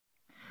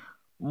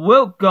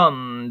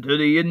Welcome to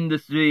the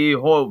Industry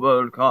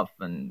Horror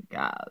Coffin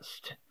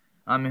Cast.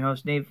 I'm your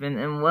host Nathan,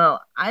 and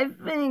I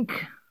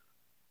think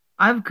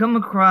I've came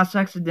across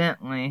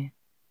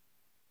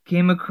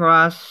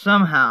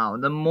somehow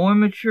the more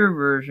mature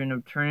version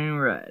of Turning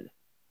Red.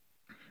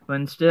 But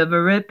instead of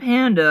a red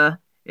panda,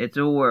 it's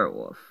a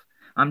werewolf.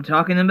 I'm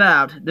talking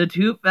about the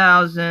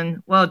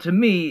 2000, to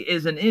me,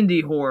 is an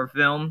indie horror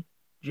film,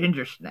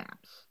 Ginger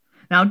Snaps.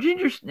 Now,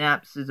 Ginger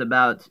Snaps is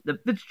about the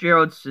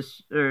Fitzgerald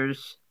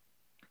sisters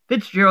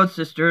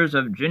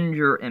of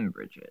Ginger and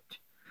Bridget,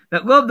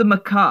 that love the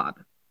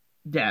macabre,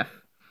 death,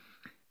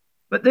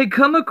 but they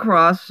come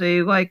across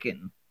a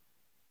lichen.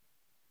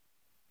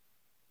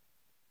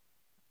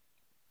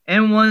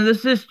 And one of the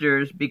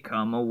sisters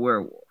become a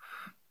werewolf.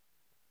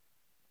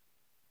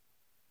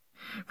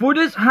 For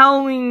this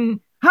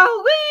Halloween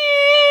full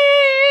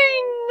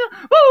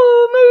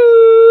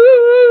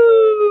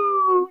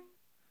moon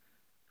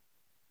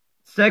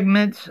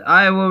segment,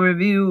 I will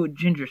review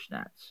Ginger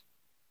Snaps.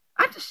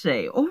 I have to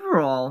say,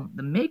 overall,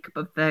 the makeup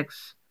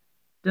effects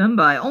done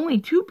by only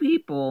two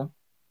people,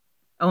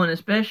 and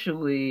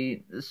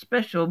especially the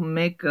special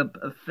makeup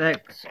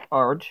effects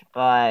art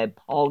by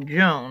Paul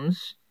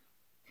Jones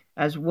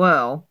as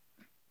well,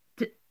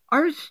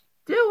 are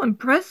still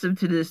impressive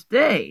to this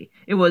day.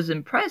 It was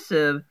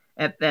impressive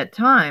at that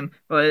time,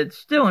 but it's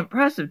still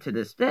impressive to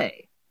this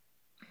day.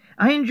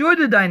 I enjoy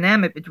the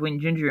dynamic between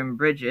Ginger and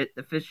Bridget,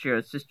 the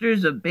Fitzgerald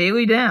sisters of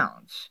Bailey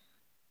Downs.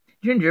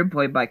 Ginger,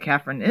 played by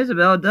Katharine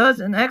Isabelle, does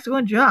an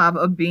excellent job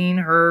of being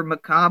her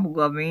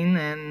macabre-loving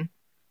and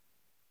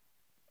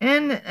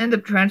end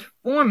up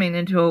transforming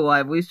into a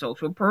lively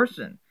social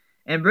person.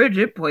 And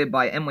Bridget, played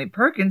by Emily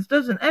Perkins,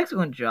 does an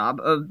excellent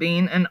job of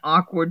being an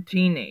awkward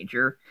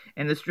teenager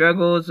and the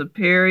struggles of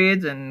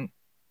periods and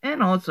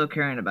also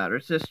caring about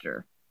her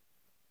sister.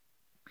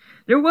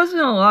 There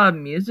wasn't a lot of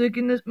music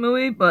in this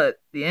movie, but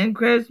the end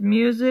credits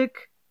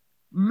music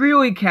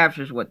really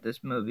captures what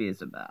this movie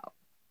is about.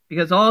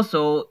 Because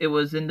also, it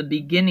was in the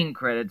beginning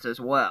credits as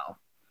well.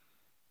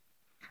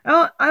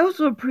 I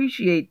also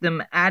appreciate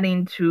them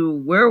adding to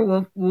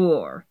werewolf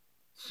lore.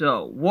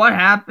 So, what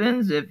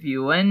happens if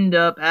you end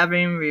up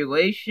having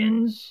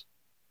relations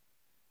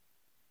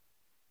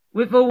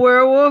with a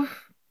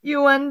werewolf?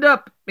 You end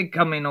up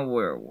becoming a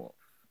werewolf.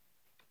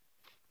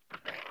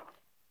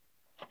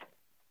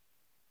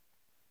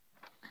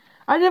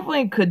 I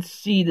definitely could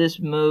see this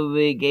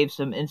movie gave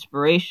some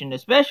inspiration,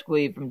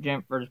 especially from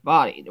Jennifer's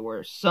Body. There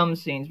were some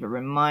scenes that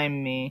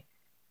remind me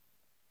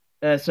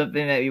of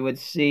something that you would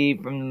see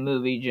from the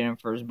movie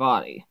Jennifer's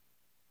Body.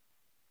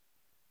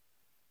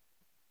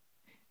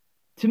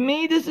 To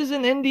me, this is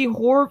an indie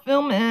horror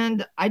film,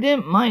 and I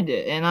didn't mind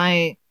it. And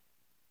a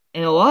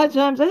lot of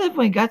times, I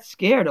definitely got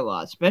scared a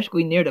lot,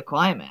 especially near the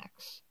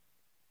climax.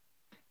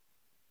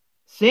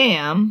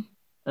 Sam,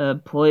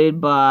 played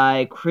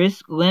by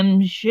Chris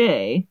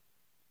Lemche,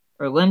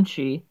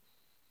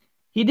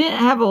 he didn't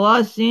have a lot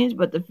of scenes,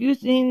 but the few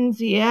scenes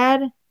he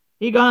had,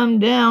 he got him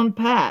down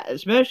pat,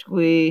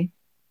 especially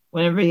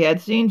whenever he had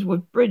scenes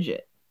with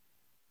Bridget.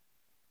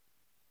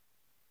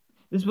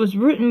 This was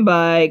written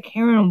by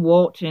Karen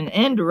Walton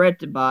and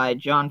directed by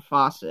John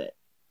Fawcett.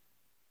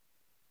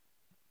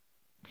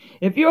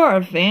 If you are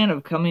a fan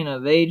of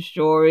coming-of-age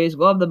stories,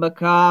 love the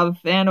macabre,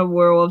 fan of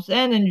werewolves,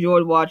 and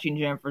enjoyed watching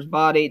Jennifer's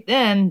Body,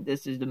 then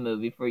this is the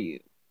movie for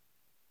you.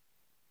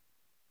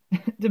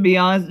 To be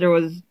honest, there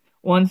was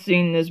one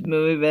scene in this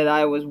movie that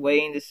I was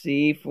waiting to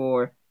see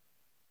for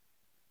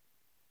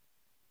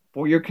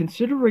your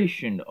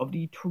consideration of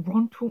the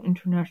Toronto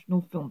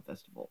International Film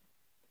Festival.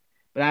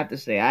 But I have to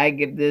say, I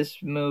give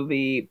this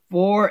movie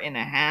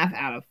 4.5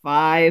 out of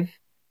 5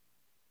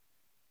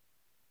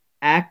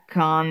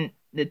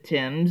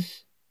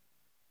 aconitisms,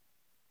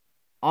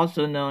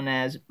 also known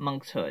as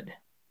monkshood.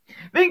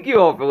 Thank you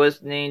all for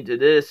listening to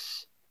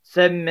this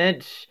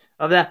segment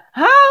of the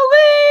Halloween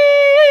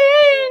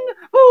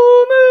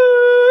full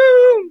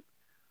moon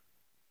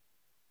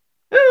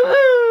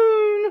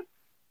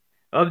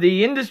of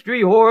the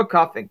Industry Horror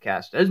Coffin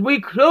Cast, as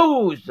we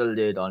close the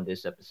lid on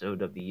this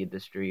episode of the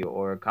Industry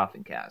Horror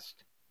Coffin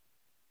Cast.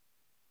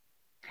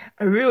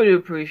 I really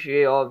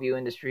appreciate all of you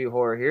industry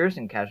horror hearers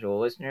and casual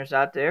listeners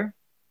out there.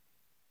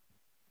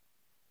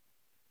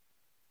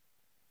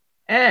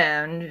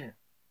 And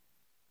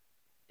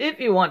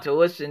if you want to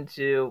listen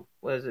to,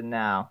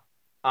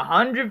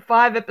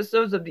 105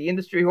 episodes of the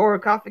Industry Horror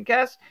Coffin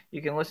Cast,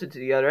 you can listen to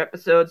the other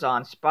episodes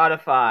on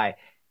Spotify,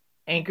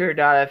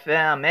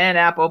 Anchor.fm, and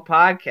Apple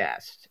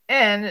Podcasts.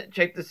 And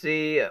check to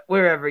see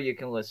wherever you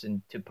can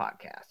listen to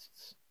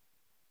podcasts.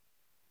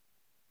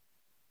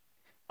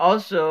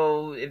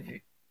 Also,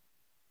 if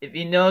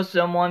you know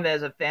someone that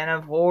is a fan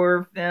of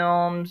horror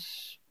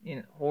films,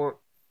 the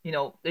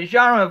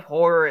genre of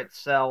horror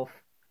itself,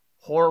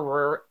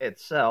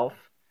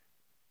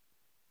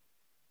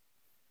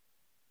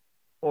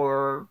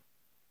 or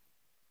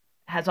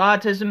has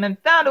autism and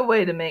found a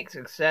way to make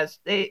success,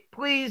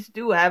 please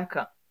do have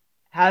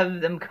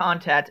them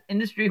contact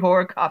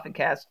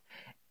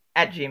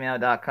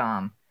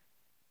industryhorrorcoffincast@gmail.com.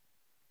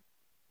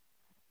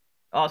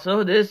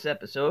 Also, this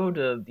episode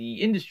of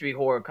the Industry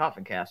Horror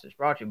Coffin Cast is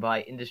brought to you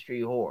by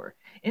Industry Horror.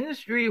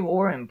 Industry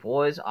Horror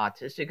employs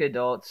autistic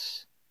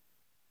adults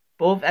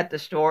both at the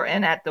store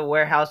and at the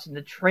warehouse in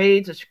the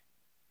trades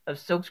of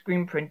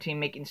silkscreen printing,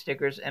 making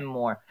stickers, and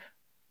more.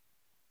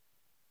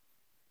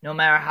 No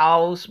matter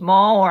how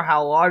small or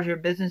how large your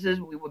business is,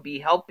 we would be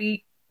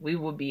happy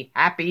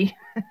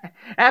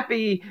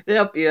happy to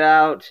help you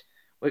out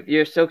with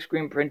your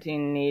silkscreen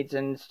printing needs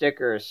and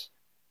stickers.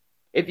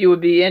 If you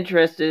would be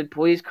interested,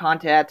 please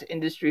contact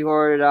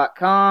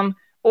industryhorror.com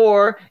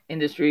or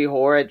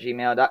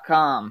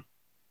industryhorror@gmail.com.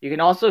 You can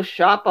also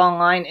shop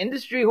online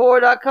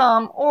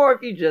industryhorror.com, or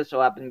if you just so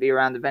happen to be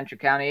around the Ventura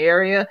County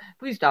area,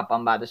 please stop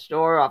on by the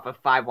store off of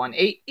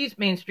 518 East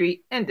Main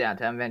Street in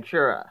downtown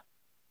Ventura.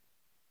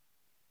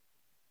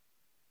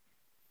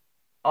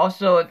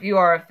 Also, if you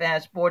are a fan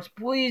of sports,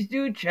 please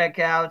do check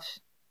out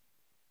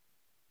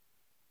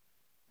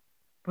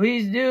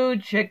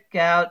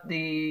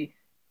the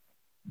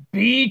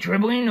Be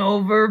Dribbling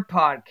Over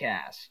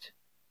podcast,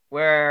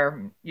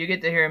 where you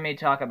get to hear me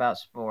talk about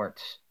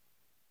sports.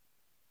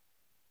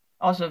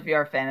 Also, if you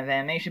are a fan of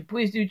animation,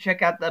 please do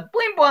check out the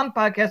Bling Blom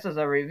podcast as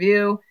a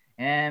review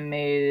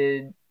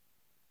animated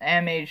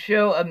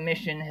show of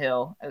Mission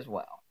Hill as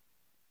well.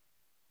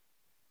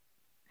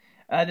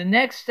 The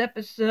next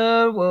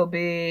episode will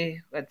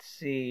be, let's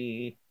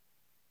see,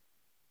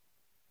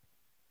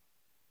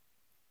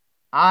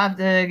 I'll have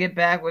to get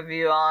back with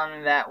you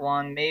on that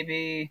one.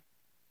 Maybe,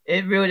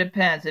 it really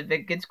depends. If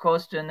it gets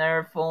close to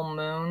another full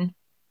moon,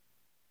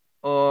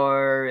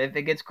 or if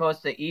it gets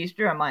close to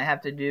Easter, I might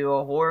have to do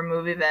a horror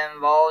movie that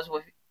involves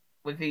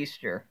with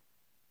Easter.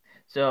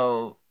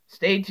 So,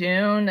 stay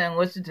tuned and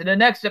listen to the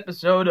next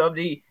episode of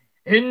the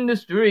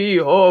Industry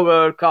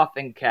Horror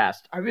Coffin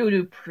Cast. I really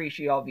do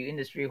appreciate all of you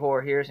industry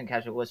horror hearers and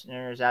casual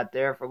listeners out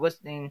there for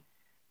listening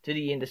to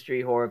the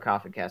Industry Horror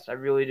Coffin Cast. I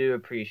really do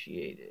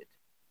appreciate it.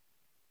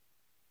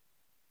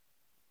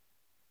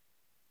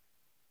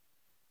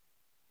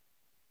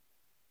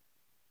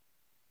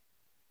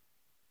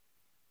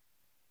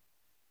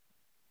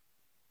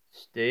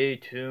 Stay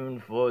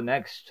tuned for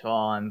next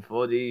time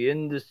for the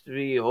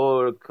Industry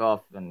Horror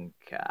Coffin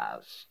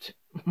Cast.